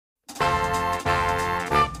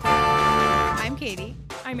Katie.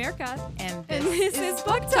 I'm Erica. And this is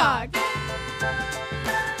Book Talk.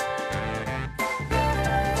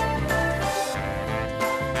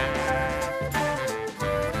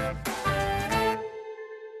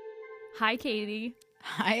 Hi, Katie.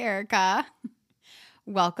 Hi, Erica.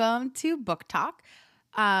 Welcome to Book Talk.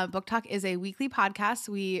 Book Talk is a weekly podcast.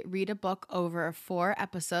 We read a book over 4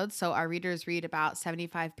 episodes. So our readers read about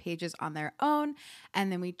 75 pages on their own,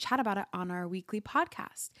 and then we chat about it on our weekly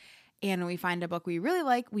podcast. And when we find a book we really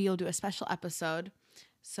like, we'll do a special episode.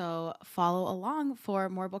 So follow along for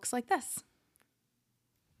more books like this.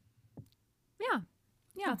 Yeah,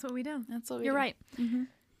 that's what we do. That's what we You're do. right. Mm-hmm.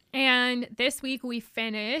 And this week we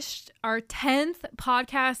finished our 10th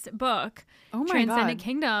podcast book, Oh my Transcendent God.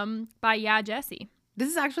 Kingdom by Yeah Jesse. This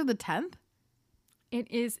is actually the 10th? It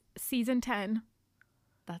is season 10.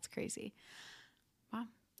 That's crazy. Wow.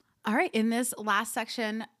 All right. In this last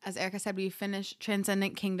section, as Erica said, we finished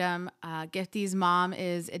Transcendent Kingdom. Gifty's mom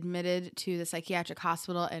is admitted to the psychiatric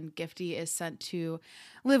hospital, and Gifty is sent to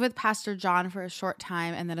live with Pastor John for a short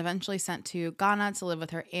time, and then eventually sent to Ghana to live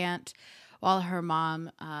with her aunt while her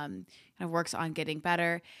mom kind of works on getting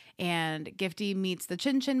better. And Gifty meets the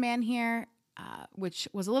Chin Chin Man here, which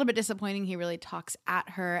was a little bit disappointing. He really talks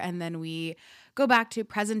at her. And then we go back to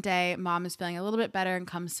present day. Mom is feeling a little bit better and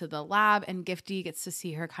comes to the lab, and Gifty gets to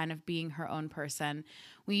see her kind of being her own person.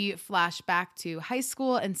 We flash back to high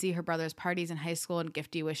school and see her brother's parties in high school, and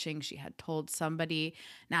Gifty wishing she had told somebody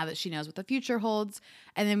now that she knows what the future holds.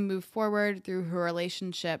 And then move forward through her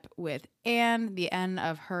relationship with Anne, the end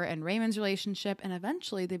of her and Raymond's relationship, and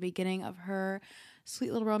eventually the beginning of her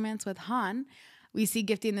sweet little romance with Han. We see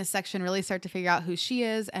Gifty in this section really start to figure out who she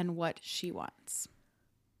is and what she wants.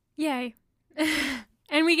 Yay.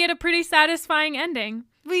 And we get a pretty satisfying ending.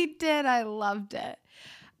 We did. I loved it.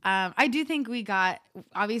 I do think we got,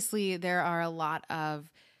 obviously there are a lot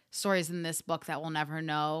of stories in this book that we'll never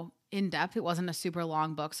know in depth. It wasn't a super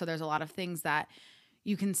long book, so there's a lot of things that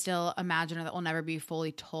you can still imagine or that will never be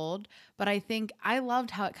fully told. But I think I loved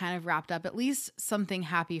how it kind of wrapped up, at least something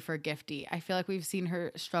happy for Gifty. I feel like we've seen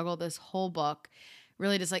her struggle this whole book,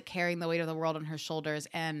 really just like carrying the weight of the world on her shoulders.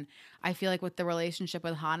 And I feel like with the relationship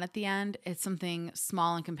with Han at the end, it's something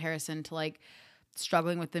small in comparison to like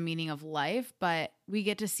struggling with the meaning of life. But we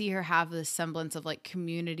get to see her have this semblance of like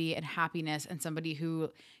community and happiness and somebody who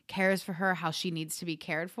cares for her how she needs to be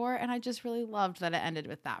cared for. And I just really loved that it ended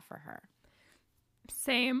with that for her.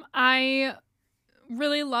 Same. I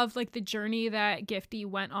really loved like the journey that Gifty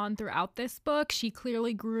went on throughout this book. She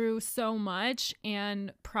clearly grew so much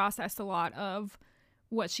and processed a lot of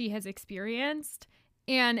what she has experienced.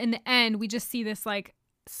 And in the end, we just see this like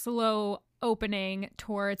slow opening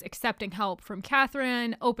towards accepting help from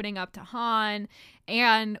Catherine, opening up to Han,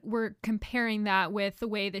 and we're comparing that with the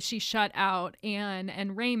way that she shut out Anne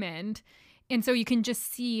and Raymond. And so you can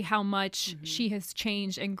just see how much she has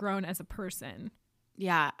changed and grown as a person.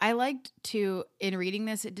 Yeah, I liked too, in reading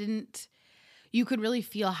this, you could really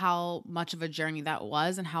feel how much of a journey that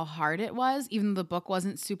was and how hard it was, even though the book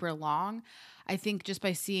wasn't super long. I think just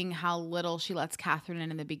by seeing how little she lets Catherine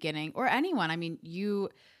in the beginning, or anyone, I mean, you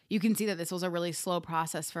can see that this was a really slow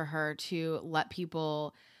process for her to let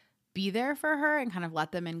people be there for her and kind of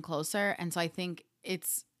let them in closer. And so I think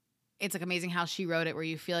it's like amazing how she wrote it, where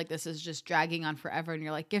you feel like this is just dragging on forever and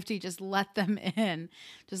you're like, Gifty, just let them in,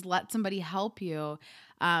 just let somebody help you.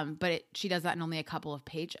 But she does that in only a couple of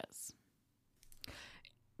pages.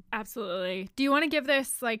 Absolutely. Do you want to give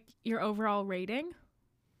this like your overall rating?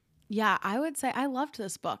 Yeah, I would say I loved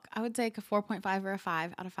this book. I would say like a 4.5 or a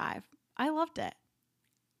 5 out of 5. I loved it.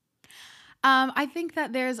 I think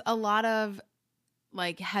that there's a lot of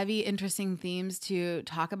like heavy, interesting themes to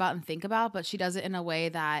talk about and think about, but she does it in a way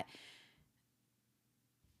that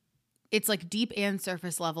it's like deep and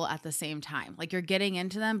surface level at the same time. Like you're getting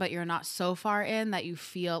into them, but you're not so far in that you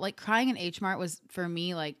feel like crying in H Mart was for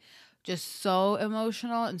me like just so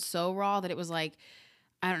emotional and so raw that it was like,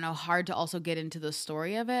 I don't know, hard to also get into the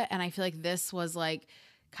story of it. And I feel like this was like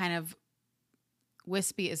kind of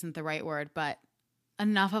wispy isn't the right word, but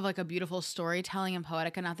enough of like a beautiful storytelling and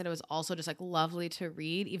poetic enough that it was also just like lovely to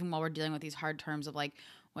read, even while we're dealing with these hard terms of like,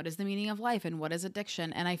 what is the meaning of life and what is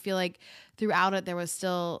addiction? And I feel like throughout it, there was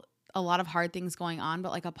still a lot of hard things going on,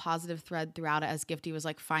 but like a positive thread throughout it as Gifty was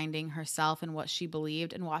like finding herself and what she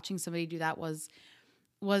believed, and watching somebody do that was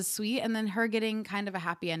sweet. And then her getting kind of a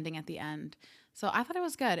happy ending at the end. So I thought it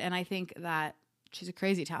was good. And I think that she's a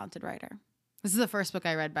crazy talented writer. This is the first book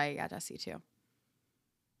I read by Jesse too.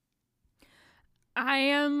 I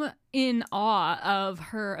am in awe of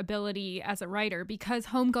her ability as a writer because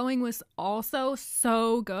Homegoing was also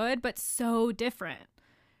so good, but so different.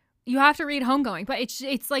 You have to read Homegoing, but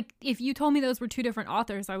it's like if you told me those were two different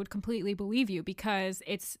authors, I would completely believe you because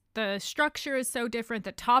it's the structure is so different,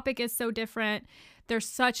 the topic is so different. They're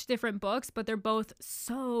such different books, but they're both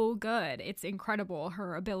so good. It's incredible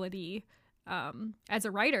her ability as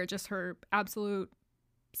a writer, just her absolute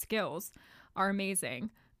skills are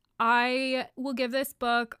amazing. I will give this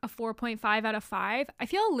book a 4.5 out of 5. I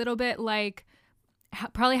feel a little bit like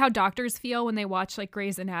probably how doctors feel when they watch like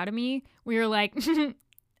Grey's Anatomy, where you're like,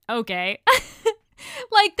 okay.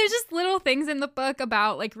 Like there's just little things in the book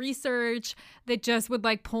about like research that just would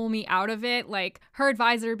like pull me out of it. Like her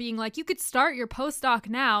advisor being like, you could start your postdoc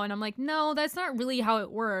now. And I'm like, no, that's not really how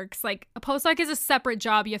it works. Like a postdoc is a separate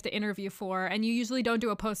job you have to interview for. And you usually don't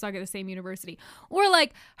do a postdoc at the same university. Or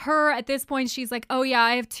like her at this point, she's like, oh yeah,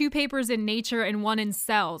 I have 2 papers in Nature and 1 in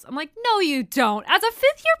Cells. I'm like, no, you don't. As a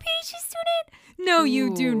 5th-year PhD student? No,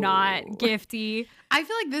 you do not, Gifty. I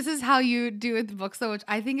feel like this is how you do with books, though, which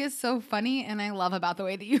I think is so funny and I love about the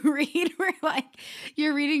way that you read, where like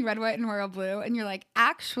you're reading Red, White, and Royal Blue and you're like,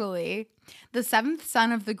 actually, the 7th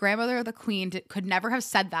son of the grandmother of the queen could never have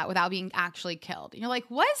said that without being actually killed. And you're like,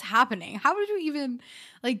 what is happening? How would you even,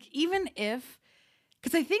 like, even if,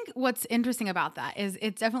 because I think what's interesting about that is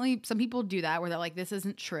it's definitely, some people do that where they're like, this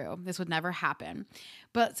isn't true. This would never happen.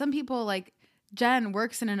 But some people like, Jen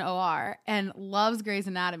works in an OR and loves Grey's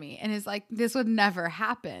Anatomy and is like, this would never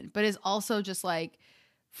happen, but is also just like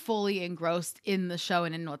fully engrossed in the show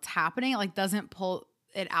and in what's happening. It like doesn't pull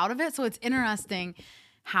it out of it. So it's interesting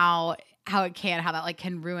how that like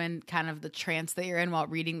can ruin kind of the trance that you're in while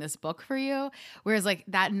reading this book for you. Whereas like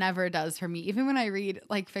that never does for me. Even when I read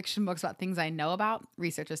like fiction books about things I know about,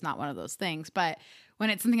 research is not one of those things. But when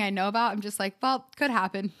it's something I know about, I'm just like, well, could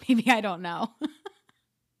happen. Maybe I don't know.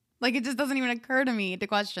 Like, it just doesn't even occur to me to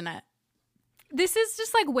question it. This is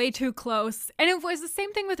just, like, way too close. And it was the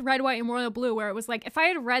same thing with Red, White, and Royal Blue, where it was like, if I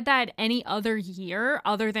had read that any other year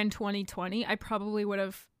other than 2020, I probably would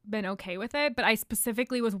have been okay with it. But I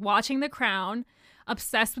specifically was watching The Crown,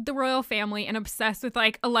 obsessed with the royal family, and obsessed with,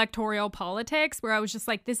 like, electoral politics, where I was just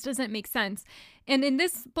like, this doesn't make sense. And in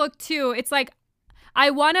this book, too, it's like, I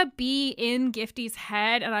want to be in Gifty's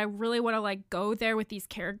head and I really want to like go there with these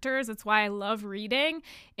characters. That's why I love reading.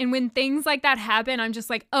 And when things like that happen, I'm just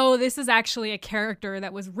like, oh, this is actually a character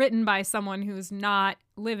that was written by someone who's not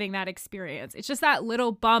living that experience. It's just that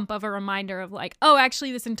little bump of a reminder of like, oh,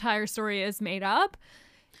 actually this entire story is made up.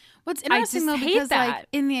 What's interesting though, because like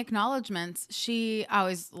in the acknowledgments, I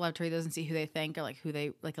always love to read those and see who they thank or like who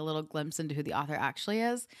they like a little glimpse into who the author actually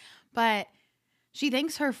is. But she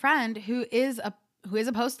thanks her friend who is a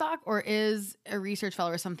postdoc or is a research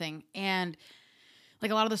fellow or something. And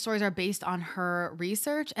like a lot of the stories are based on her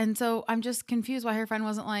research. And so I'm just confused why her friend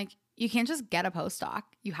wasn't like, you can't just get a postdoc.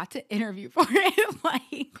 You have to interview for it.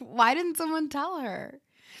 Like, why didn't someone tell her?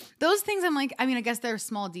 Those things I'm like, I mean, I guess they're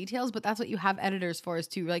small details, but that's what you have editors for, is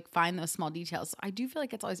to like find those small details. So I do feel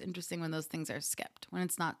like it's always interesting when those things are skipped, when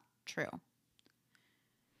it's not true.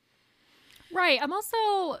 Right. I'm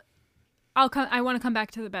also... I want to come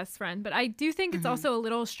back to the best friend, but I do think it's also a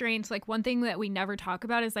little strange. Like one thing that we never talk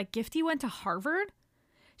about is like Gifty went to Harvard.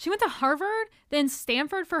 She went to Harvard, then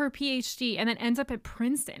Stanford for her PhD, and then ends up at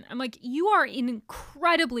Princeton. I'm like, you are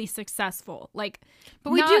incredibly successful. Like,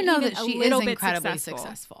 but we do know that she is incredibly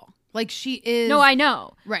successful. Like she is. No, I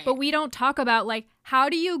know. Right. But we don't talk about like, how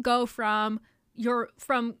do you go from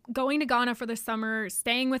going to Ghana for the summer,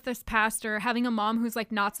 staying with this pastor, having a mom who's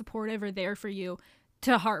like not supportive or there for you,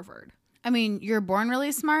 to Harvard? I mean, you're born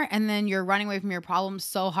really smart and then you're running away from your problems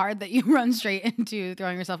so hard that you run straight into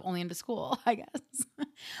throwing yourself only into school, I guess.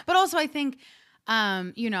 But also I think,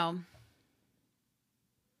 you know,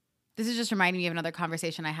 this is just reminding me of another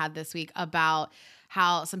conversation I had this week about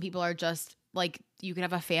how some people are just like, you can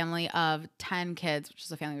have a family of 10 kids, which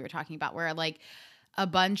is a family we were talking about, where like a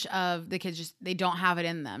bunch of the kids just, they don't have it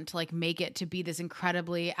in them to like make it to be this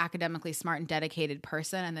incredibly academically smart and dedicated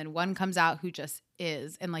person. And then one comes out who just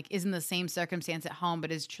is, and like is in the same circumstance at home, but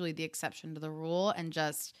is truly the exception to the rule and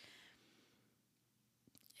just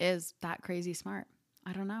is that crazy smart.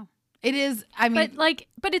 I don't know. It is. I mean,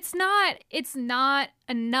 but it's not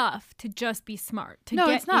enough to just be smart. No,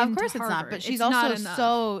 it's not. Of course it's not. But she's also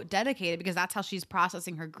so dedicated because that's how she's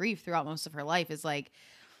processing her grief throughout most of her life, is like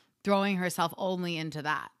throwing herself only into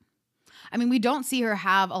that. I mean, we don't see her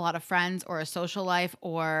have a lot of friends or a social life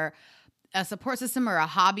or a support system or a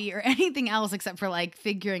hobby or anything else except for like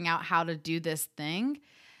figuring out how to do this thing.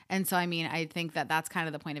 And so, I mean, I think that that's kind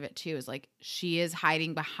of the point of it too, is like she is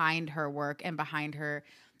hiding behind her work and behind her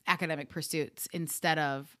academic pursuits instead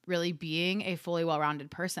of really being a fully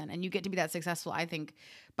well-rounded person. And you get to be that successful, I think,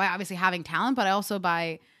 by obviously having talent, but also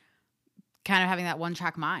by kind of having that one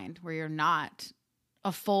track mind where you're not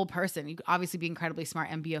a full person. You could obviously be incredibly smart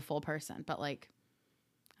and be a full person, but like,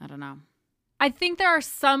 I don't know. I think there are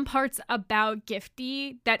some parts about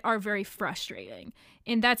Gifty that are very frustrating.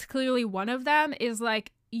 And that's clearly one of them, is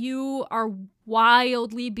like, you are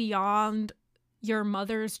wildly beyond your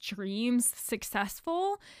mother's dreams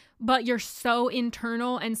successful, but you're so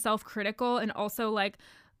internal and self-critical, and also like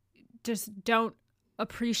just don't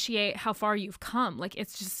appreciate how far you've come. Like,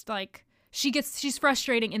 it's just like, she's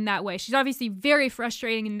frustrating in that way. She's obviously very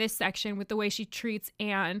frustrating in this section with the way she treats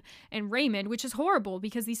Anne and Raymond, which is horrible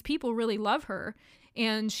because these people really love her,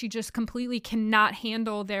 and she just completely cannot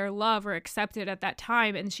handle their love or accept it at that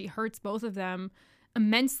time, and she hurts both of them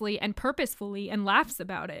immensely and purposefully and laughs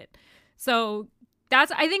about it. So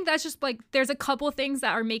I think that's just like, there's a couple things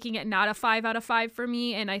that are making it not a 5 out of 5 for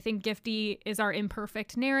me. And I think Gifty is our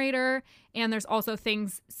imperfect narrator. And there's also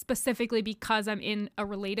things specifically because I'm in a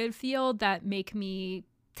related field that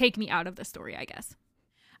take me out of the story, I guess.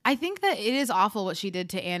 I think that it is awful what she did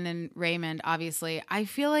to Anne and Raymond, obviously. I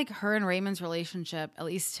feel like her and Raymond's relationship, at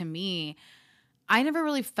least to me, I never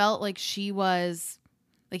really felt like he was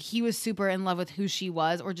super in love with who she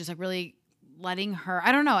was, or just like really letting her,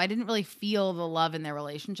 I don't know. I didn't really feel the love in their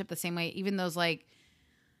relationship the same way, even those like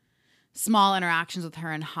small interactions with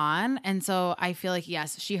her and Han. And so I feel like,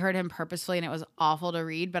 yes, she hurt him purposefully and it was awful to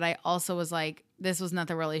read, but I also was like, this was not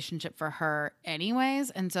the relationship for her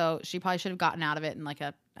anyways. And so she probably should have gotten out of it in like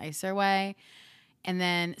a nicer way. And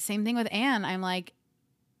then same thing with Anne. I'm like,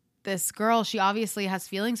 this girl, she obviously has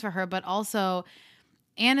feelings for her, but also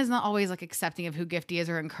Anne is not always like accepting of who Gifty is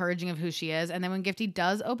or encouraging of who she is. And then when Gifty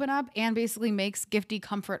does open up, Anne basically makes Gifty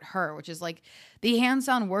comfort her, which is like the hands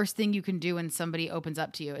down worst thing you can do when somebody opens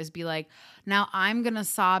up to you, is be like, now I'm going to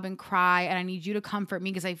sob and cry and I need you to comfort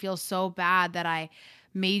me because I feel so bad that I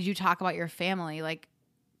made you talk about your family. Like,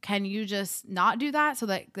 can you just not do that so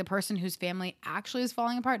that the person whose family actually is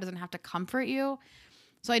falling apart doesn't have to comfort you?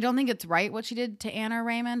 So I don't think it's right what she did to Anne or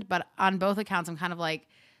Raymond, but on both accounts, I'm kind of like,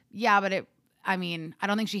 yeah, but I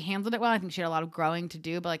don't think she handled it well. I think she had a lot of growing to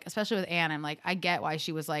do, but like, especially with Anne, I'm like, I get why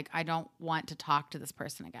she was like, I don't want to talk to this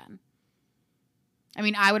person again. I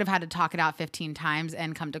mean, I would have had to talk it out 15 times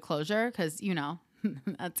and come to closure because, you know,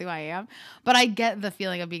 that's who I am. But I get the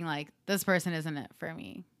feeling of being like, this person isn't it for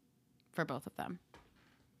me, for both of them.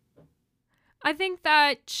 I think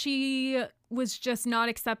that she was just not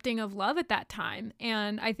accepting of love at that time.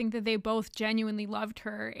 And I think that they both genuinely loved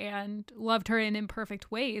her and loved her in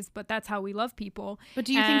imperfect ways, but that's how we love people. But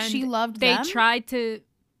do you think she loved them? They tried to,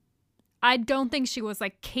 I don't think she was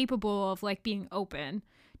like capable of like being open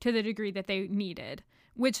to the degree that they needed,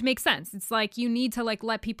 which makes sense. It's like, you need to like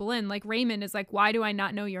let people in. Like Raymond is like, why do I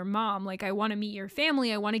not know your mom? Like, I want to meet your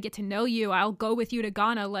family. I want to get to know you. I'll go with you to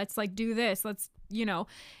Ghana. Let's like do this. Let's, you know,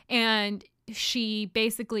 and she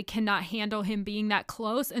basically cannot handle him being that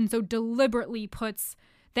close, and so deliberately puts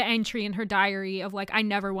the entry in her diary of like, I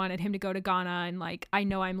never wanted him to go to Ghana, and like, I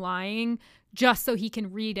know I'm lying, just so he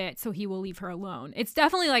can read it so he will leave her alone. It's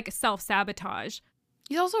definitely like self-sabotage.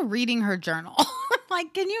 He's also reading her journal.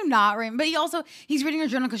 Like, can you not read? But he's reading her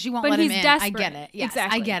journal because she won't let him in. Desperate. I get it. Yes,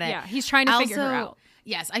 exactly. I get it. Yeah, he's trying to figure her out.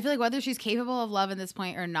 Yes, I feel like whether she's capable of love at this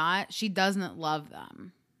point or not, she doesn't love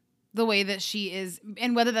them the way that she is,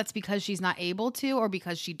 and whether that's because she's not able to or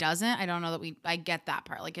because she doesn't, I don't know that I get that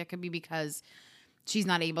part. Like, it could be because she's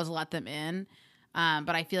not able to let them in.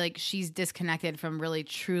 But I feel like she's disconnected from really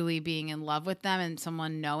truly being in love with them and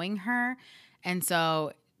someone knowing her. And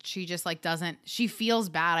so she just like she feels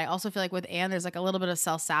bad. I also feel like with Anne, there's like a little bit of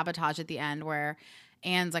self-sabotage at the end where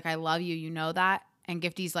Anne's like, I love you, you know that? And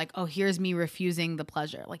Gifty's like, oh, here's me refusing the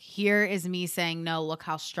pleasure. Like, here is me saying, no, look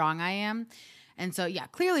how strong I am. And so, yeah,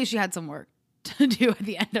 clearly she had some work to do at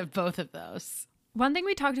the end of both of those. One thing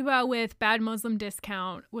we talked about with Bad Muslim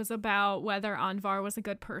Discount was about whether Anvar was a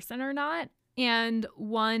good person or not. And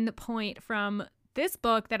one point from this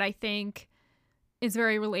book that I think is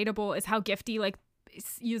very relatable is how Gifty like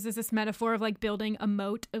uses this metaphor of like building a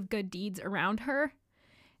moat of good deeds around her.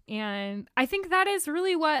 And I think that is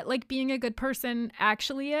really what like being a good person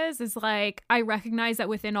actually is like, I recognize that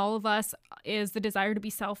within all of us is the desire to be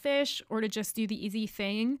selfish or to just do the easy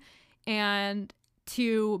thing, and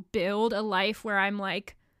to build a life where I'm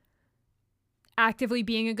like actively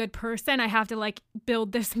being a good person, I have to like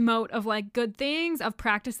build this moat of like good things, of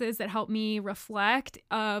practices that help me reflect,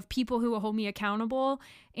 of people who will hold me accountable,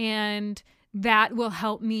 and that will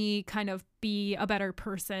help me kind of be a better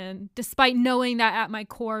person, despite knowing that at my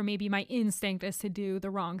core, maybe my instinct is to do the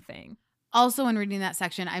wrong thing. Also, when reading that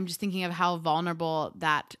section, I'm just thinking of how vulnerable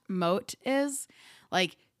that moat is.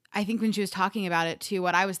 Like, I think when she was talking about it too,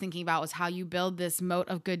 what I was thinking about was how you build this moat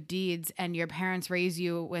of good deeds, and your parents raise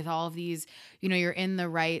you with all of these, you're in the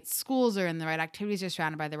right schools or in the right activities, you're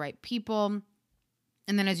surrounded by the right people.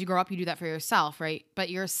 And then as you grow up, you do that for yourself, right? But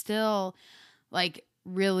you're still like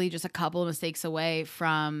really just a couple of mistakes away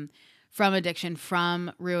from addiction,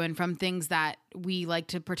 from ruin, from things that we like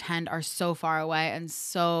to pretend are so far away and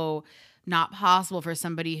so not possible for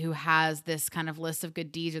somebody who has this kind of list of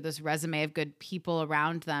good deeds or this resume of good people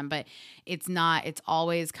around them. But it's not, it's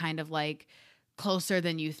always kind of like closer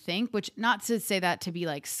than you think, which not to say that to be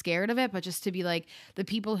like scared of it, but just to be like the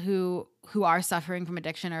people who are suffering from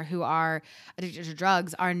addiction or who are addicted to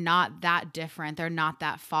drugs are not that different. They're not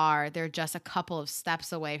that far. They're just a couple of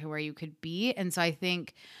steps away from where you could be. And so I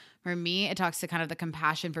think for me, it talks to kind of the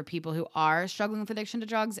compassion for people who are struggling with addiction to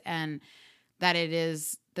drugs, and that it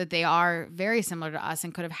is that they are very similar to us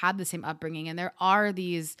and could have had the same upbringing. And there are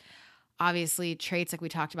these obviously traits like we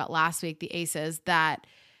talked about last week, the ACEs, that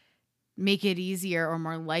make it easier or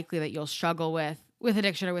more likely that you'll struggle with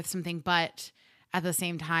addiction or with something. But at the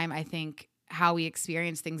same time, I think how we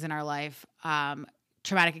experience things in our life,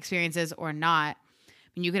 traumatic experiences or not, I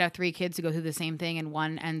mean, you could have 3 kids who go through the same thing and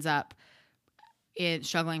one ends up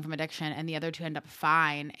struggling from addiction and the other 2 end up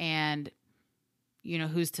fine. And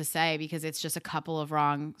who's to say, because it's just a couple of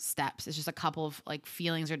wrong steps. It's just a couple of like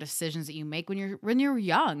feelings or decisions that you make when you're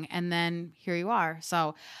young, and then here you are.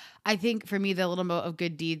 So I think for me, the little mote of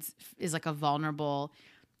good deeds is like a vulnerable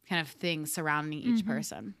kind of thing surrounding each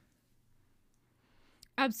person.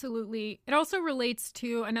 Absolutely. It also relates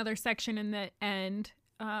to another section in the end,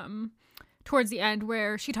 towards the end,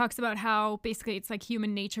 where she talks about how basically it's like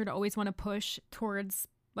human nature to always want to push towards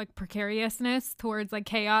like precariousness, towards like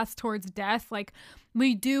chaos, towards death. Like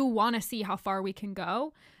we do want to see how far we can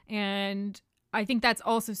go. And I think that's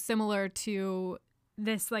also similar to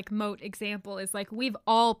this like moat example, is like we've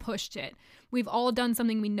all pushed it. We've all done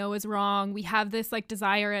something we know is wrong. We have this like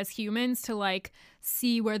desire as humans to like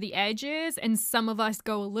see where the edge is, and some of us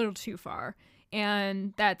go a little too far.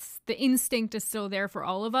 And that's the instinct is still there for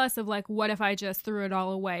all of us of like, what if I just threw it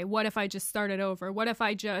all away? What if I just started over? What if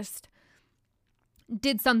I just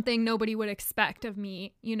did something nobody would expect of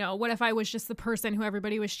me? What if I was just the person who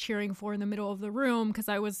everybody was cheering for in the middle of the room because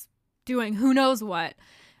I was doing who knows what?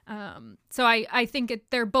 So I think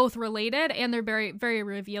they're both related, and they're very, very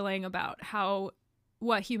revealing about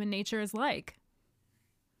what human nature is like.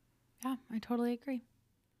 Yeah, I totally agree.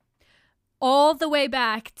 All the way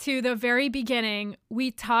back to the very beginning, we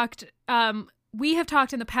have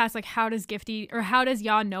talked in the past, like how does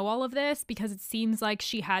Ya know all of this? Because it seems like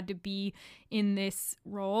she had to be in this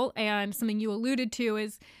role. And something you alluded to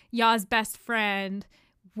is Ya's best friend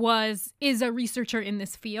is a researcher in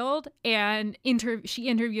this field, and she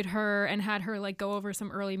interviewed her and had her like go over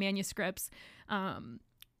some early manuscripts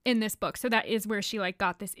in this book. So that is where she like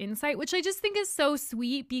got this insight, which I just think is so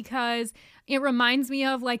sweet, because it reminds me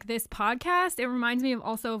of like this podcast. It reminds me of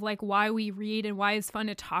also of like why we read and why it's fun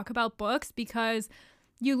to talk about books, because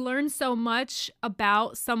you learn so much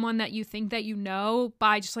about someone that you think that you know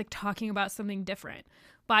by just like talking about something different.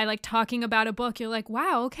 By like talking about a book, you're like,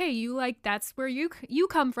 wow, okay, you like, that's where you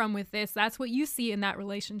come from with this. That's what you see in that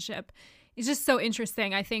relationship. It's just so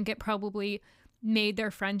interesting. I think it probably made their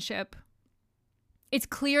friendship. It's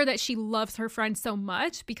clear that she loves her friend so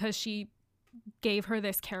much because she gave her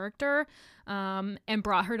this character and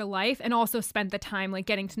brought her to life, and also spent the time like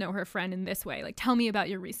getting to know her friend in this way. Like, tell me about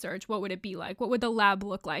your research. What would it be like? What would the lab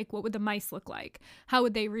look like? What would the mice look like? How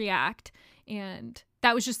would they react? And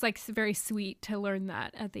that was just like very sweet to learn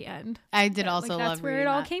that at the end. I did also love that's where it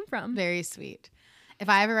all came from. Very sweet. If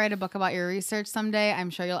I ever write a book about your research someday, I'm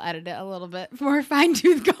sure you'll edit it a little bit more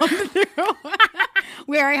fine-tooth going through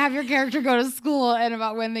where I have your character go to school and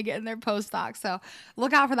about when they get in their postdoc. So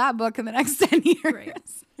look out for that book in the next 10 years. Right.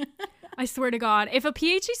 I swear to God, if a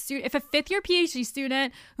fifth-year PhD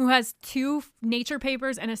student who has 2 Nature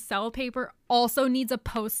papers and a Cell paper also needs a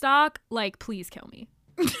postdoc, like, please kill me.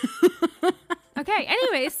 Okay,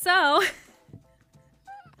 anyway, so.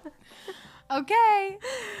 Okay.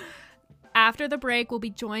 After the break, we'll be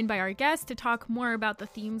joined by our guest to talk more about the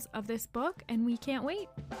themes of this book, and we can't wait.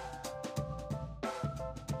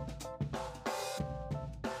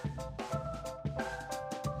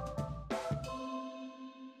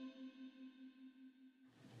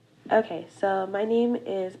 Okay, so my name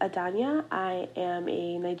is Adanya. I am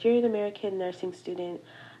a Nigerian American nursing student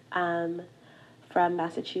from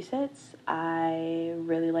Massachusetts. I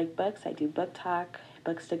really like books. I do book talk,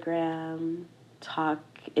 Bookstagram, talk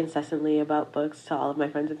incessantly about books to all of my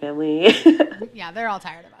friends and family. Yeah, they're all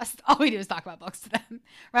tired of us. All we do is talk about books to them.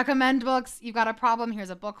 Recommend books. You've got a problem. Here's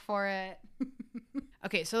a book for it.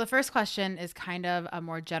 Okay, so the first question is kind of a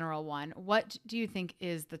more general one. What do you think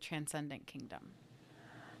is the Transcendent Kingdom?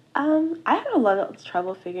 I had a lot of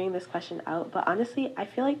trouble figuring this question out, but honestly, I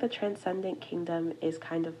feel like the Transcendent Kingdom is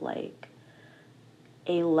kind of like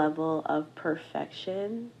a level of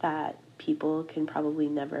perfection that people can probably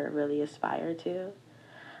never really aspire to.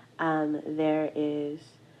 There is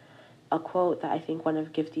a quote that I think one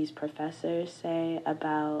of Gifty's professors say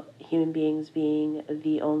about human beings being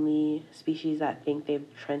the only species that think they've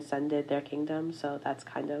transcended their kingdom. So that's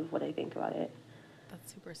kind of what I think about it.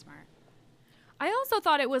 That's super smart. I also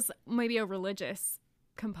thought it was maybe a religious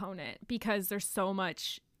component because there's so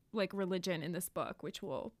much like religion in this book, which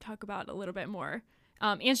we'll talk about a little bit more.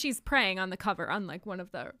 And she's praying on the cover, on like one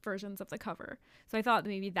of the versions of the cover. So I thought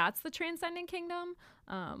maybe that's the Transcendent Kingdom.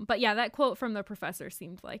 But yeah, that quote from the professor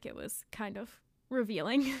seemed like it was kind of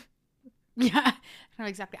revealing. Yeah, no,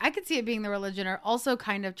 exactly. I could see it being the religion, or also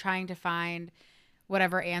kind of trying to find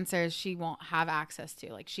whatever answers she won't have access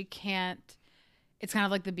to. Like she can't, it's kind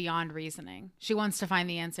of like the beyond reasoning. She wants to find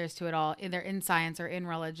the answers to it all, either in science or in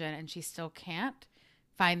religion, and she still can't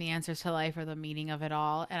find the answers to life or the meaning of it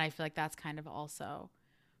all. And I feel like that's kind of also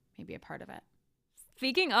maybe a part of it.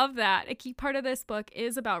 Speaking of that, a key part of this book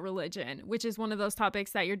is about religion, which is one of those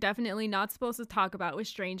topics that you're definitely not supposed to talk about with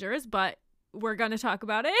strangers, but we're going to talk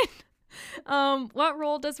about it. What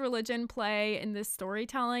role does religion play in this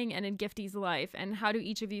storytelling and in Gifty's life, and how do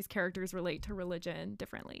each of these characters relate to religion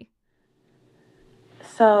differently?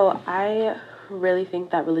 So I really think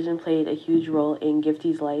that religion played a huge role in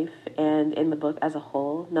Gifty's life and in the book as a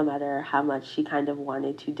whole, no matter how much she kind of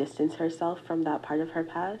wanted to distance herself from that part of her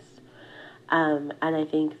past. And I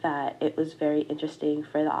think that it was very interesting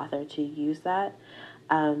for the author to use that,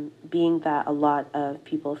 being that a lot of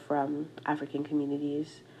people from African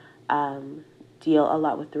communities deal a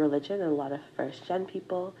lot with the religion, and a lot of first-gen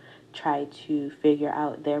people try to figure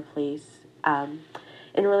out their place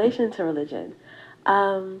in relation to religion.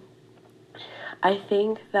 I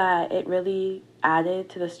think that it really added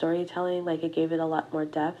to the storytelling, like it gave it a lot more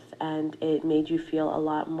depth, and it made you feel a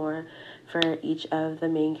lot more for each of the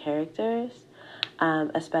main characters,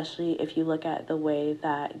 especially if you look at the way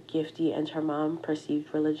that Gifty and her mom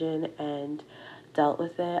perceived religion and dealt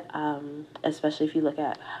with it, especially if you look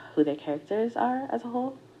at who their characters are as a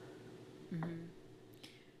whole. Mm-hmm.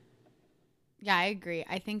 Yeah, I agree.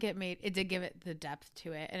 I think it did give it the depth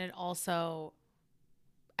to it. And it also,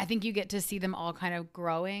 I think you get to see them all kind of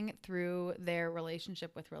growing through their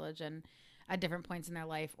relationship with religion at different points in their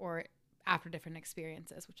life or after different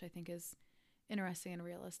experiences, which I think is interesting and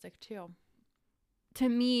realistic too. To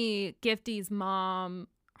me, Gifty's mom,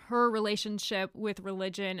 her relationship with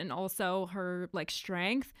religion and also her like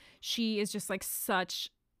strength, she is just like such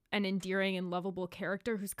an endearing and lovable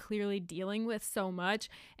character who's clearly dealing with so much,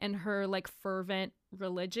 and her like fervent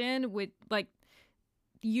religion with like,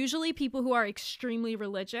 usually people who are extremely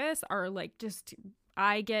religious are like, just,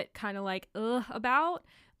 I get kind of like about,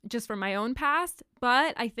 just from my own past.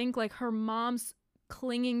 But I think like her mom's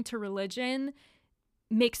clinging to religion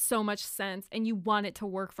makes so much sense, and you want it to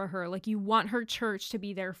work for her. Like you want her church to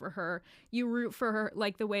be there for her. You root for her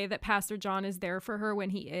like the way that Pastor John is there for her when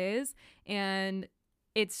he is. And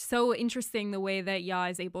it's so interesting the way that Ya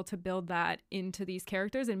is able to build that into these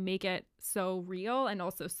characters and make it so real and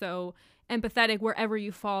also so empathetic wherever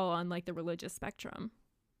you fall on like the religious spectrum.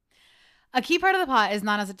 A key part of the plot is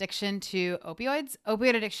Nana's addiction to opioids.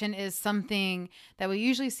 Opioid addiction is something that we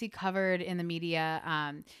usually see covered in the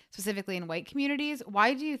media, specifically in white communities.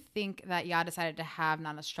 Why do you think that Ya decided to have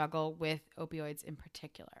Nana struggle with opioids in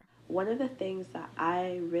particular? One of the things that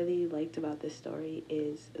I really liked about this story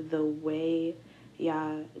is the way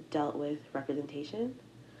Ya dealt with representation.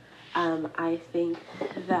 I think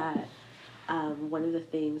that one of the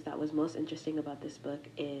things that was most interesting about this book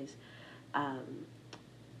is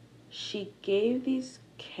she gave these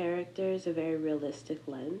characters a very realistic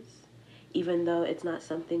lens, even though it's not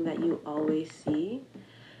something that you always see.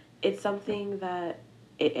 It's something that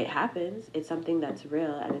it happens. It's something that's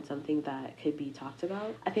real, and it's something that could be talked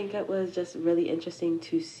about. I think it was just really interesting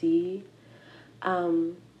to see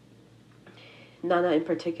Nana in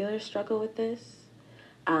particular struggle with this,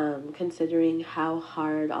 considering how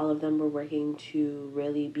hard all of them were working to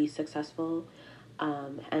really be successful.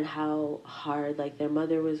 And how hard like their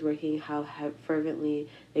mother was working, how fervently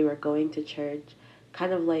they were going to church.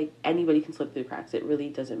 Kind of like anybody can slip through the cracks. It really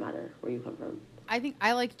doesn't matter where you come from. I think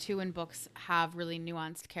I like too when books have really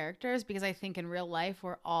nuanced characters, because I think in real life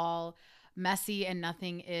we're all messy and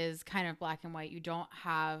nothing is kind of black and white. You don't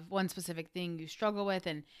have one specific thing you struggle with,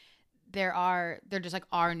 and there just like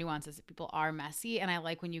are nuances that people are messy, and I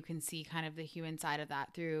like when you can see kind of the human side of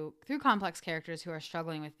that through complex characters who are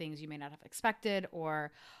struggling with things you may not have expected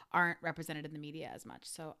or aren't represented in the media as much.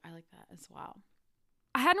 So I like that as well.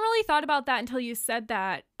 I hadn't really thought about that until you said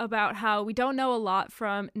that, about how we don't know a lot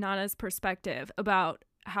from Nana's perspective about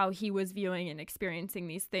how he was viewing and experiencing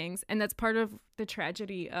these things. And that's part of the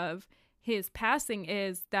tragedy of his passing,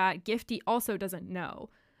 is that Gifty also doesn't know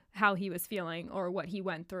how he was feeling or what he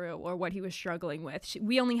went through or what he was struggling with.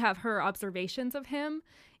 We only have her observations of him,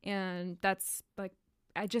 and that's like,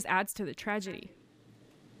 it just adds to the tragedy.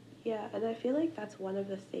 Yeah, and I feel like that's one of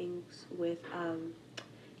the things with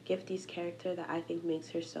Gifty's character that I think makes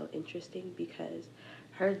her so interesting, because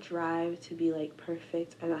her drive to be like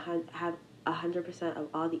perfect and have 100% of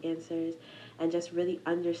all the answers and just really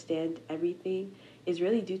understand everything is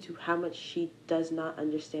really due to how much she does not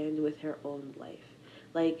understand with her own life.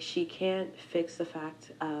 Like, she can't fix the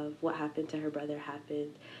fact of what happened to her brother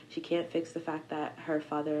happened. She can't fix the fact that her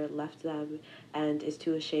father left them and is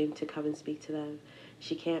too ashamed to come and speak to them.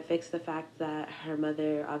 She can't fix the fact that her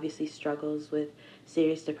mother obviously struggles with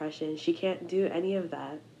serious depression. She can't do any of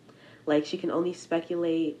that. Like, she can only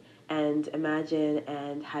speculate and imagine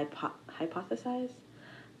and hypothesize.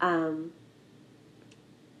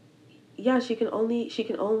 Yeah, she can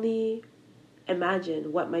only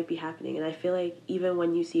imagine what might be happening. And I feel like even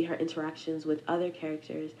when you see her interactions with other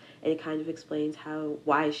characters, it kind of explains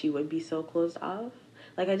why she would be so closed off.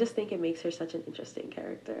 Like, I just think it makes her such an interesting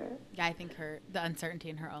character. Yeah, I think the uncertainty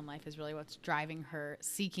in her own life is really what's driving her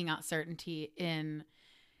seeking out certainty in.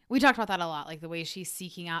 We talked about that a lot, like the way she's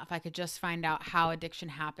seeking out, if I could just find out how addiction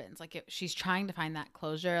happens. Like, she's trying to find that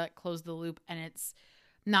closure, like close the loop, and it's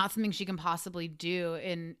not something she can possibly do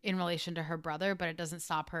in relation to her brother, but it doesn't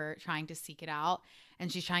stop her trying to seek it out.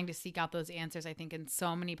 And she's trying to seek out those answers, I think, in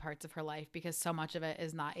so many parts of her life, because so much of it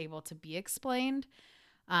is not able to be explained.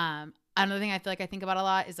 Another thing I feel like I think about a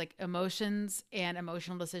lot is like emotions and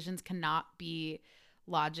emotional decisions cannot be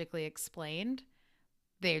logically explained.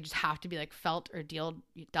 They just have to be like felt or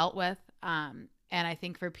dealt with. And I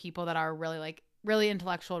think for people that are really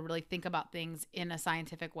intellectual, really think about things in a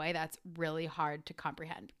scientific way, that's really hard to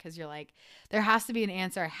comprehend, because you're like, there has to be an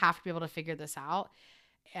answer. I have to be able to figure this out,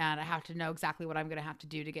 and I have to know exactly what I'm going to have to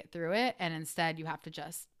do to get through it. And instead you have to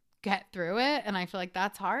just get through it. And I feel like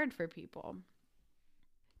that's hard for people.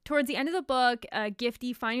 Towards the end of the book,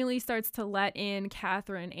 Gifty finally starts to let in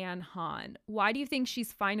Catherine and Han. Why do you think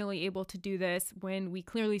she's finally able to do this when we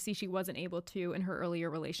clearly see she wasn't able to in her earlier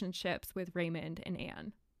relationships with Raymond and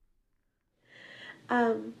Anne?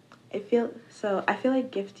 I feel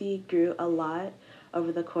like Gifty grew a lot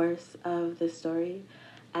over the course of the story,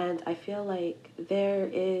 and I feel like there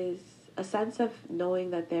is a sense of knowing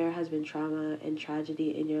that there has been trauma and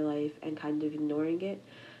tragedy in your life and kind of ignoring it,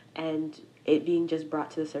 and it being just brought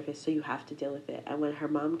to the surface, so you have to deal with it. And when her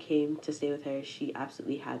mom came to stay with her, she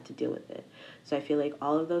absolutely had to deal with it. So I feel like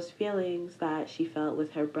all of those feelings that she felt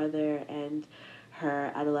with her brother and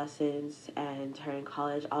her adolescence and her in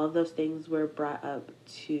college, all of those things were brought up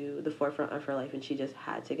to the forefront of her life, and she just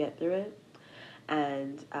had to get through it.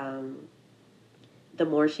 And the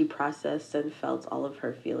more she processed and felt all of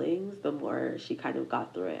her feelings, the more she kind of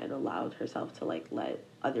got through it and allowed herself to like let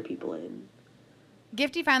other people in.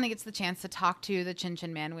 Gifty finally gets the chance to talk to the Chin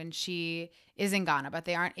Chin Man when she is in Ghana, but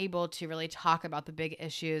they aren't able to really talk about the big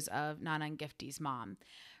issues of Nana and Gifty's mom.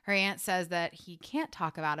 Her aunt says that he can't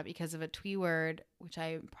talk about it because of a Twi word, which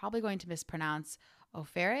I'm probably going to mispronounce,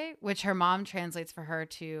 ofere, which her mom translates for her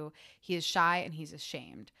to he is shy and he's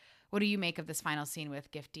ashamed. What do you make of this final scene with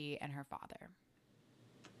Gifty and her father?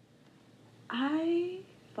 I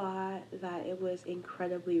thought that it was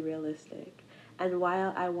incredibly realistic. And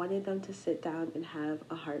while I wanted them to sit down and have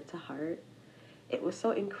a heart-to-heart, it was so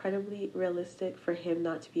incredibly realistic for him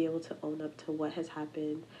not to be able to own up to what has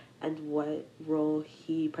happened and what role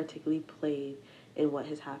he particularly played in what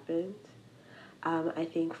has happened. I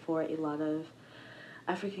think for a lot of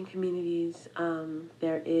African communities,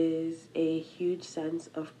 there is a huge sense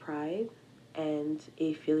of pride and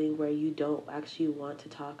a feeling where you don't actually want to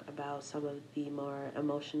talk about some of the more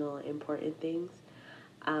emotional, important things.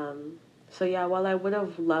 So yeah, while I would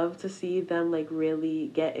have loved to see them like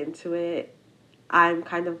really get into it, I'm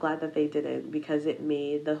kind of glad that they didn't, because it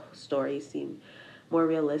made the story seem more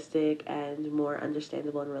realistic and more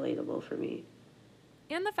understandable and relatable for me.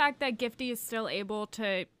 And the fact that Gifty is still able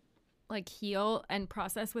to like heal and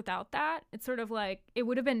process without that, it's sort of like, it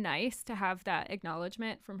would have been nice to have that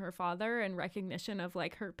acknowledgement from her father and recognition of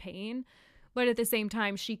like her pain, but at the same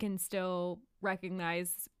time she can still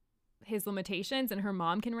recognize his limitations, and her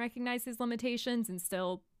mom can recognize his limitations and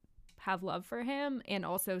still have love for him and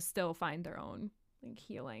also still find their own like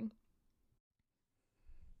healing.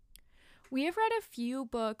 We have read a few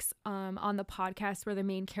books on the podcast where the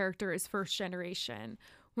main character is first generation.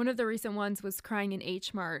 One of the recent ones was Crying in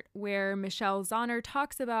H Mart, where Michelle Zauner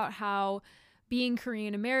talks about how being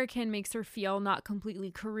Korean American makes her feel not completely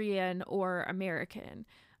Korean or American.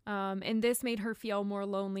 And this made her feel more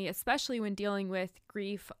lonely, especially when dealing with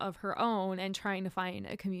grief of her own and trying to find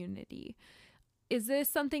a community. Is this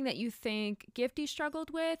something that you think Gifty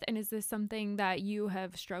struggled with? And is this something that you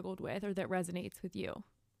have struggled with or that resonates with you?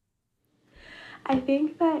 I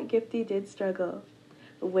think that Gifty did struggle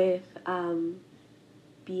with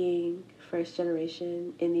being first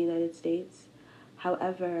generation in the United States.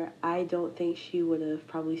 However, I don't think she would have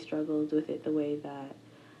probably struggled with it the way that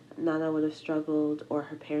Nana would have struggled or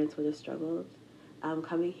her parents would have struggled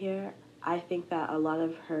coming here. I think that a lot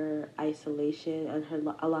of her isolation and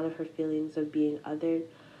a lot of her feelings of being othered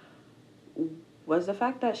was the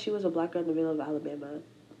fact that she was a black girl in the middle of Alabama.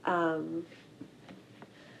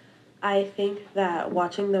 I think that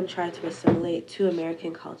watching them try to assimilate to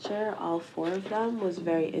American culture, all four of them, was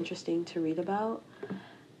very interesting to read about,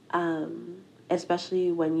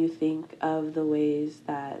 especially when you think of the ways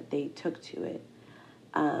that they took to it.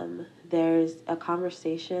 There's a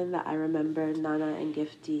conversation that I remember Nana and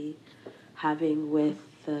Gifty having with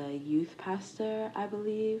the youth pastor, I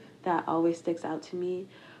believe, that always sticks out to me,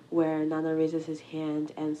 where Nana raises his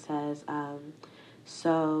hand and says,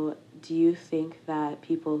 so do you think that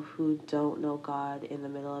people who don't know God in the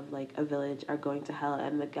middle of like a village are going to hell?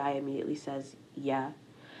 And the guy immediately says, yeah.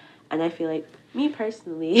 And I feel like, me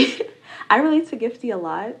personally, I relate to Gifty a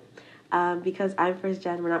lot because I'm first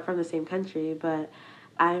gen. We're not from the same country, but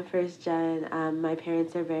I'm first gen. My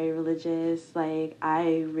parents are very religious. Like,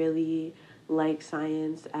 I really like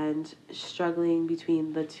science, and struggling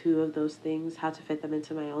between the two of those things, how to fit them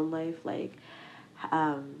into my own life, like,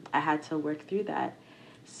 I had to work through that.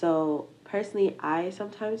 So personally, I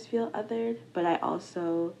sometimes feel othered, but I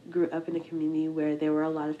also grew up in a community where there were a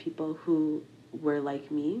lot of people who were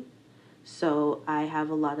like me. So I have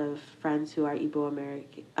a lot of friends who are Igbo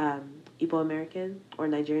American or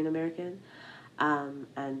Nigerian American,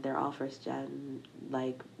 and they're all first gen.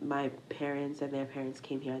 Like, my parents and their parents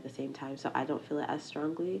came here at the same time, so I don't feel it as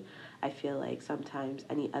strongly. I feel like sometimes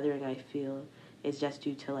any othering I feel is just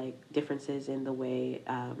due to like differences in the way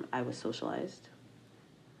I was socialized.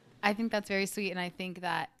 I think that's very sweet, and I think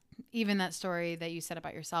that even that story that you said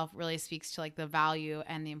about yourself really speaks to like the value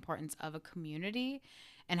and the importance of a community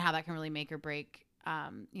and how that can really make or break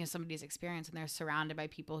somebody's experience when they're surrounded by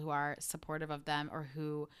people who are supportive of them or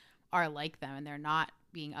who are like them and they're not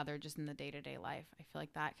being other just in the day-to-day life. I feel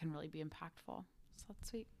like that can really be impactful. So that's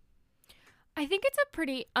sweet. I think it's a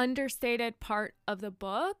pretty understated part of the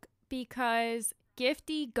book because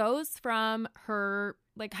Gifty goes from her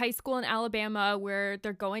like high school in Alabama where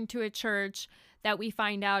they're going to a church that we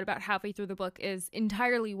find out about halfway through the book is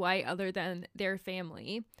entirely white other than their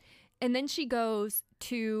family. And then she goes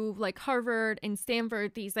to like Harvard and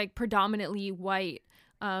Stanford, these like predominantly white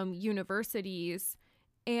universities.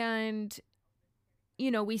 And,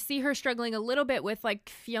 you know, we see her struggling a little bit with like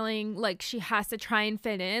feeling like she has to try and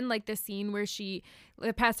fit in, like the scene where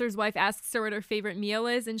the pastor's wife asks her what her favorite meal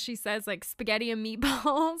is and she says like spaghetti and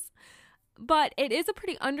meatballs. But it is a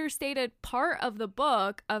pretty understated part of the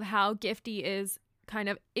book of how Gifty is kind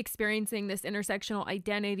of experiencing this intersectional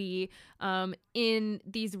identity in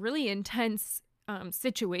these really intense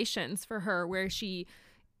situations for her where she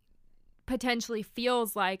potentially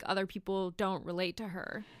feels like other people don't relate to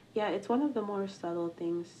her. Yeah, it's one of the more subtle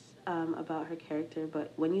things about her character,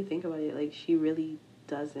 but when you think about it, like, she really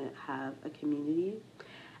doesn't have a community.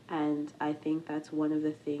 And I think that's one of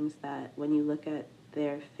the things that when you look at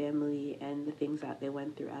their family and the things that they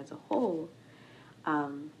went through as a whole,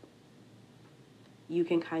 you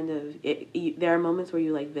can kind of, there are moments where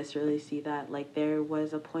you like viscerally see that. Like, there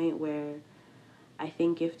was a point where I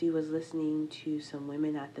think Gifty was listening to some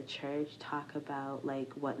women at the church talk about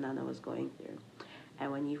like what Nana was going through.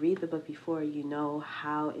 And when you read the book before, you know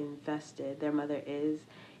how invested their mother is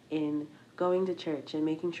in going to church and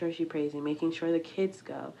making sure she prays and making sure the kids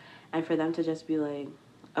go. And for them to just be like,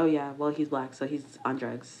 oh yeah, well, he's black, so he's on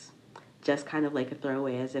drugs. Just kind of like a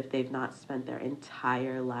throwaway, as if they've not spent their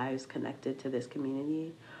entire lives connected to this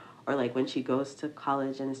community. Or like when she goes to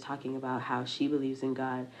college and is talking about how she believes in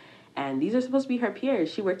God. And these are supposed to be her peers.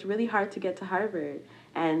 She worked really hard to get to Harvard.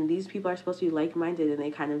 And these people are supposed to be like-minded, and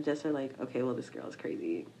they kind of just are like, okay, well, this girl is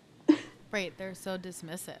crazy. Right. They're so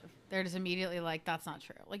dismissive. They're just immediately like, that's not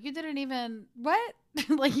true. Like, you didn't even, what?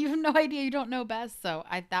 Like, you have no idea. You don't know best. So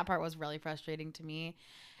that part was really frustrating to me.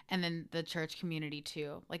 and then the church community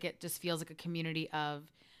too. Like it just feels like a community of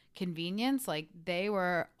convenience. Like they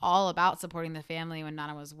were all about supporting the family when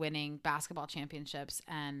Nana was winning basketball championships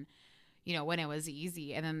and, you know, when it was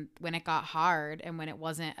easy. And then when it got hard and when it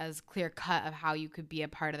wasn't as clear cut of how you could be a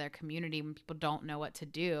part of their community, when people don't know what to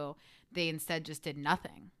do, they instead just did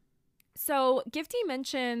nothing. So Gifty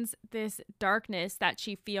mentions this darkness that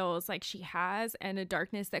she feels like she has and a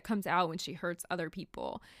darkness that comes out when she hurts other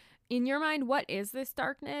people. In your mind, what is this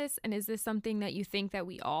darkness? And is this something that you think that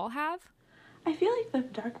we all have? I feel like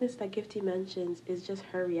the darkness that Gifty mentions is just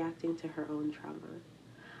her reacting to her own trauma.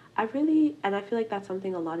 I feel like that's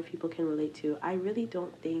something a lot of people can relate to. I really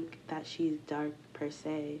don't think that she's dark per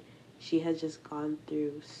se. She has just gone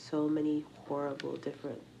through so many horrible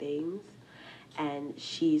different things, and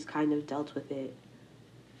she's kind of dealt with it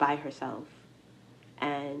by herself.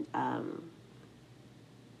 And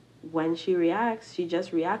when she reacts, she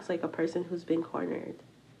just reacts like a person who's been cornered.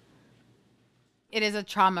 It is a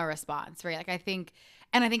trauma response, right? Like I think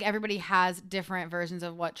everybody has different versions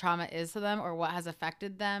of what trauma is to them or what has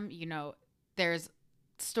affected them. You know, there's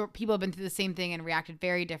people have been through the same thing and reacted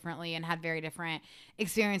very differently and had very different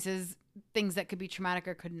experiences, things that could be traumatic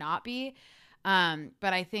or could not be. But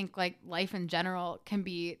I think like life in general can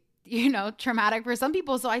be, you know, traumatic for some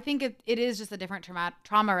people. So I think it is just a different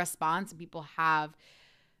trauma response. And people have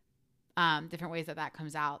different ways that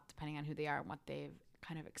comes out depending on who they are and what they've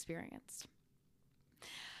kind of experienced.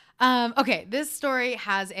 Okay, this story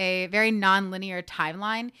has a very non-linear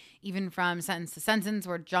timeline, even from sentence to sentence.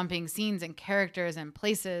 We're jumping scenes and characters and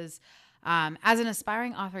places. As an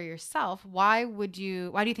aspiring author yourself, why do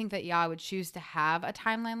you think that Yaa would choose to have a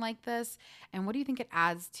timeline like this? And what do you think it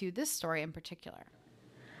adds to this story in particular?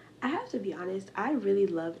 I have to be honest, I really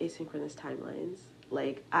love asynchronous timelines.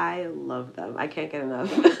 Like, I love them. I can't get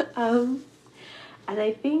enough. And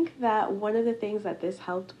I think that one of the things that this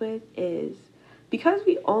helped with is because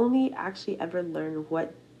we only actually ever learn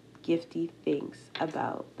what Gifty thinks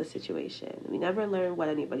about the situation. We never learn what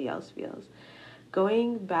anybody else feels.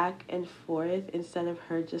 Going back and forth instead of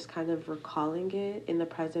her just kind of recalling it in the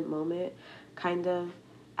present moment kind of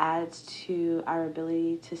adds to our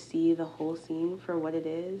ability to see the whole scene for what it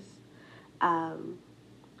is.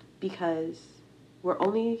 Because we're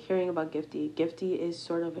only hearing about Gifty. Gifty is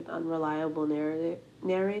sort of an unreliable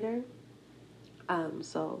narrator.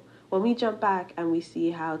 So when we jump back and we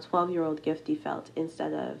see how 12-year-old Gifty felt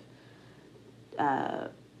instead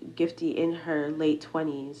of Gifty in her late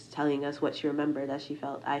 20s telling us what she remembered as she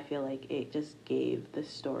felt, I feel like it just gave the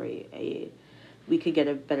story we could get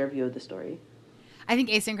a better view of the story. I think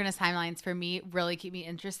asynchronous timelines for me really keep me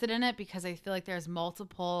interested in it because I feel like there's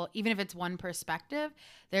multiple, even if it's one perspective,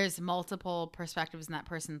 there's multiple perspectives in that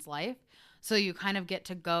person's life. So you kind of get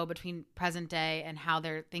to go between present day and how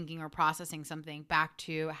they're thinking or processing something back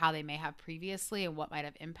to how they may have previously and what might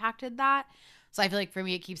have impacted that. So I feel like for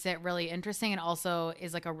me, it keeps it really interesting and also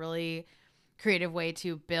is like a really creative way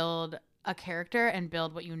to build a character and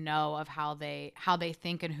build what you know of how they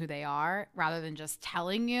think and who they are, rather than just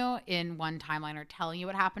telling you in one timeline or telling you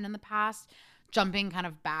what happened in the past. Jumping kind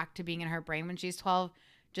of back to being in her brain when she's 12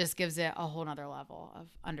 just gives it a whole nother level of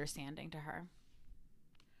understanding to her.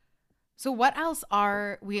 So what else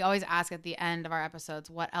we always ask at the end of our episodes,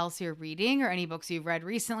 what else you're reading or any books you've read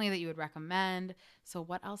recently that you would recommend. So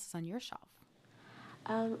what else is on your shelf?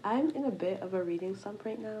 I'm in a bit of a reading slump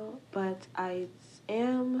right now, but I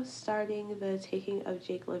am starting The Taking of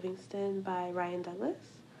Jake Livingston by Ryan Douglas.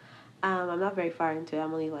 I'm not very far into it.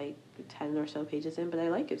 I'm only like 10 or so pages in, but I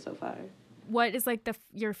like it so far. What is like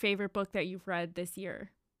your favorite book that you've read this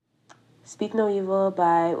year? Speak No Evil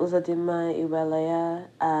by Uzodinma Iwealeya,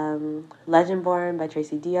 Legendborn by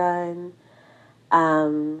Tracy Deonn,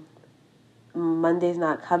 Monday's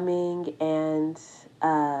Not Coming, and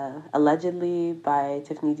Allegedly by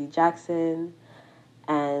Tiffany D. Jackson.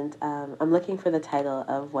 And I'm looking for the title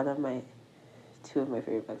of two of my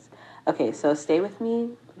favorite books. Okay, so Stay With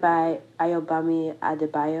Me by Ayobami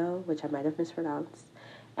Adebayo, which I might have mispronounced,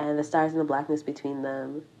 and The Stars and the Blackness Between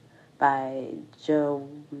Them by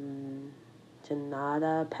Janata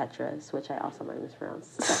Petrus, which I also might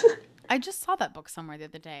mispronounce. I just saw that book somewhere the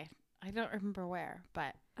other day. I don't remember where,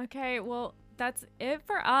 but... Okay, well, that's it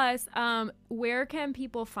for us. Where can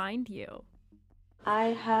people find you? I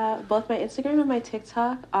have both my Instagram and my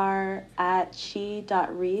TikTok are at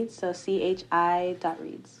chi.reads, so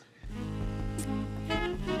chi.reads.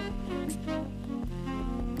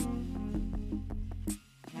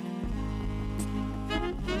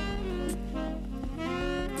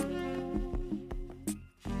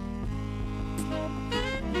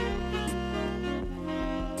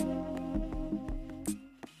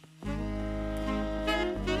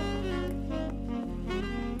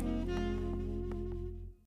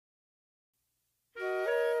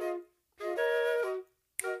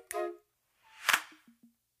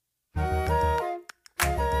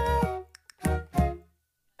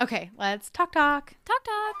 Okay, let's talk. Talk.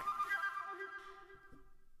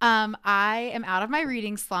 I am out of my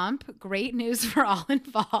reading slump. Great news for all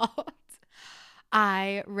involved.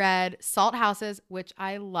 I read Salt Houses, which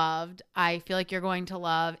I loved. I feel like you're going to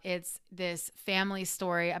love. It's this family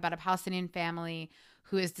story about a Palestinian family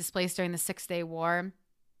who is displaced during the 6-Day War.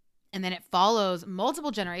 And then it follows multiple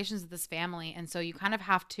generations of this family. And so you kind of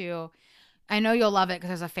have to, I know you'll love it because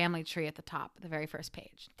there's a family tree at the top, the very first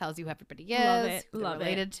page. It tells you who everybody is, who they're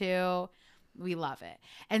related to. We love it.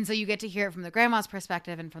 And so you get to hear it from the grandma's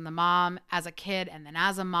perspective and from the mom as a kid and then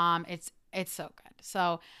as a mom. It's so good.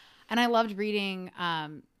 So, and I loved reading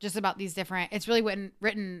just about these different, it's really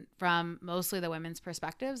written from mostly the women's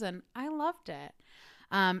perspectives, and I loved it.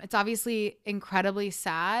 It's obviously incredibly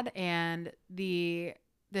sad, and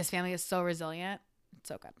this family is so resilient. It's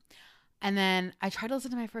so good. And then I tried to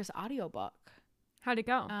listen to my first audiobook. How'd it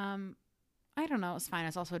go? I don't know. It was fine. I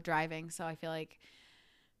was also driving, so I feel like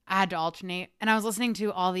I had to alternate. And I was listening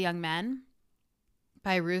to All the Young Men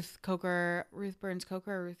by Ruth Burns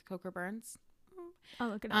Coker. I'll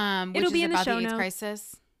look it up. It'll be in the show AIDS notes.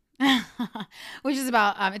 Crisis. Which is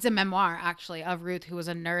about, it's a memoir actually of Ruth, who was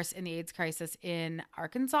a nurse in the AIDS crisis in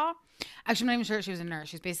Arkansas. Actually, I'm not even sure she was a nurse.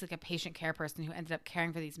 She was basically a patient care person who ended up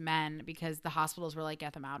caring for these men because the hospitals were like,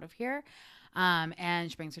 get them out of here. And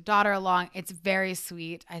she brings her daughter along. It's very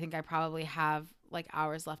sweet. I think I probably have like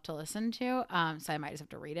hours left to listen to. So I might just have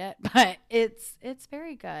to read it, but it's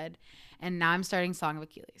very good. And now I'm starting Song of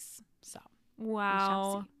Achilles. So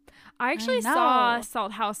wow. I actually saw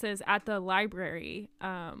Salt Houses at the library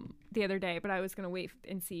the other day, but I was going to wait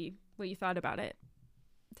and see what you thought about it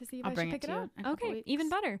to see if I should pick it up. Okay, even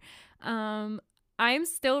better. I'm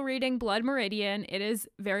still reading Blood Meridian. It is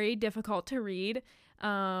very difficult to read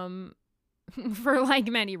for like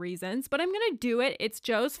many reasons, but I'm going to do it. It's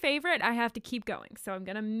Joe's favorite. I have to keep going, so I'm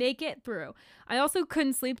going to make it through. I also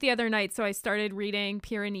couldn't sleep the other night, so I started reading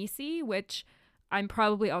Piranesi, which I'm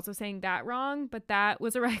probably also saying that wrong, but that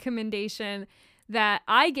was a recommendation that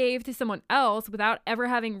I gave to someone else without ever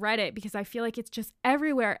having read it because I feel like it's just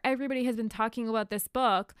everywhere. Everybody has been talking about this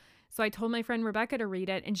book. So I told my friend Rebecca to read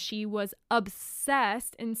it, and she was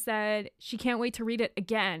obsessed and said she can't wait to read it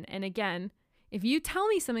again and again. If you tell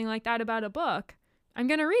me something like that about a book, I'm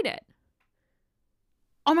going to read it.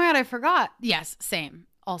 Oh my God, I forgot. Yes, same.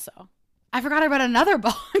 Also, I forgot I read another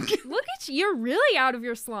book. Look at you. You're really out of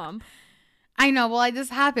your slump. I know. Well, this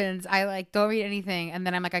happens. I like don't read anything, and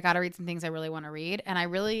then I'm like, I gotta read some things I really want to read, and I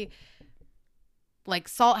really like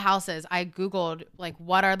Salt Houses. I googled like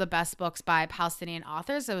what are the best books by Palestinian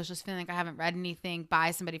authors. I was just feeling like I haven't read anything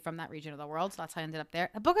by somebody from that region of the world, so that's how I ended up there.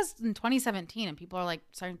 The book is in 2017, and people are like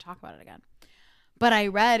starting to talk about it again. But I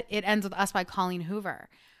read It Ends With Us by Colleen Hoover.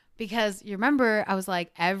 Because you remember, I was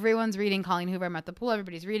like, everyone's reading Colleen Hoover. I'm at the pool.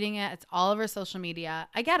 Everybody's reading it. It's all over social media.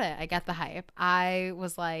 I get it. I get the hype. I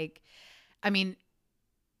was like, I mean,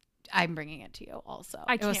 I'm bringing it to you also.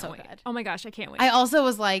 I can't it was so wait. good. Oh my gosh, I can't wait. I also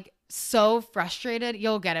was like so frustrated.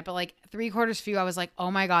 You'll get it. But like 3/4 through, I was like,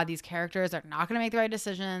 oh my God, these characters are not going to make the right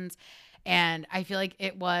decisions. And I feel like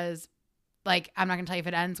it was like, I'm not going to tell you if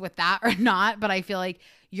it ends with that or not, but I feel like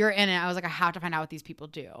you're in it. I was like, I have to find out what these people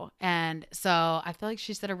do. And so I feel like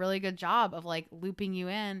she did a really good job of like looping you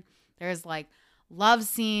in. There's like love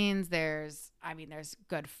scenes. There's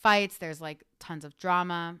good fights. There's like tons of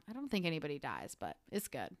drama. I don't think anybody dies, but it's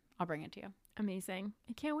good. I'll bring it to you. Amazing.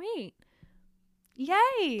 I can't wait.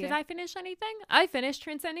 Yay. Did I finish anything? I finished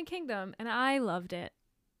Transcendent Kingdom and I loved it.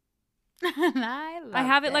 I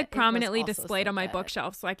have it like prominently displayed on my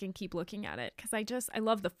bookshelf so I can keep looking at it because I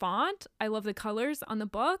love the font. I love the colors on the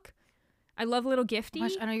book. I love little Gifty.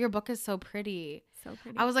 Gosh, I know your book is so pretty. So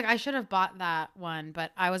pretty. I was like, I should have bought that one,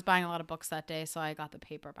 but I was buying a lot of books that day, so I got the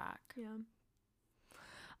paperback. Yeah.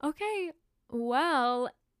 Okay. Well,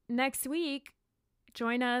 next week,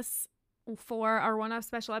 join us for our one-off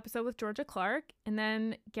special episode with Georgia Clark, and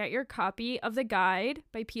then get your copy of The Guide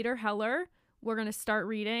by Peter Heller. We're going to start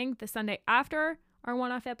reading the Sunday after our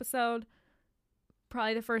one-off episode,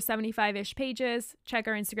 probably the first 75-ish pages. Check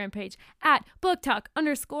our Instagram page at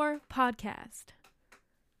booktalk_podcast.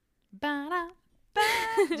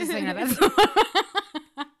 Just so you know that.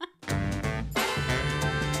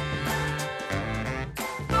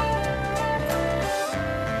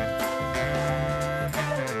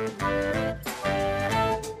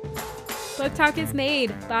 Book Talk is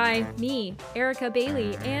made by me, Erica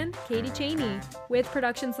Bailey, and Katie Cheney, with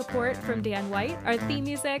production support from Dan White. Our theme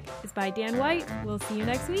music is by Dan White. We'll see you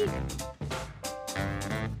next week.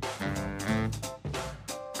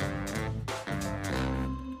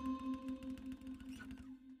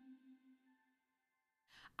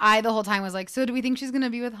 I the whole time was like, so do we think she's going to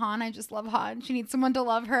be with Han? I just love Han. She needs someone to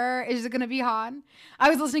love her. Is it going to be Han? I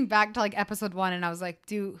was listening back to like episode 1 and I was like,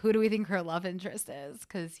 who do we think her love interest is?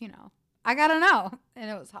 Because, I got to know. And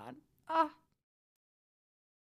it was Han. Oh,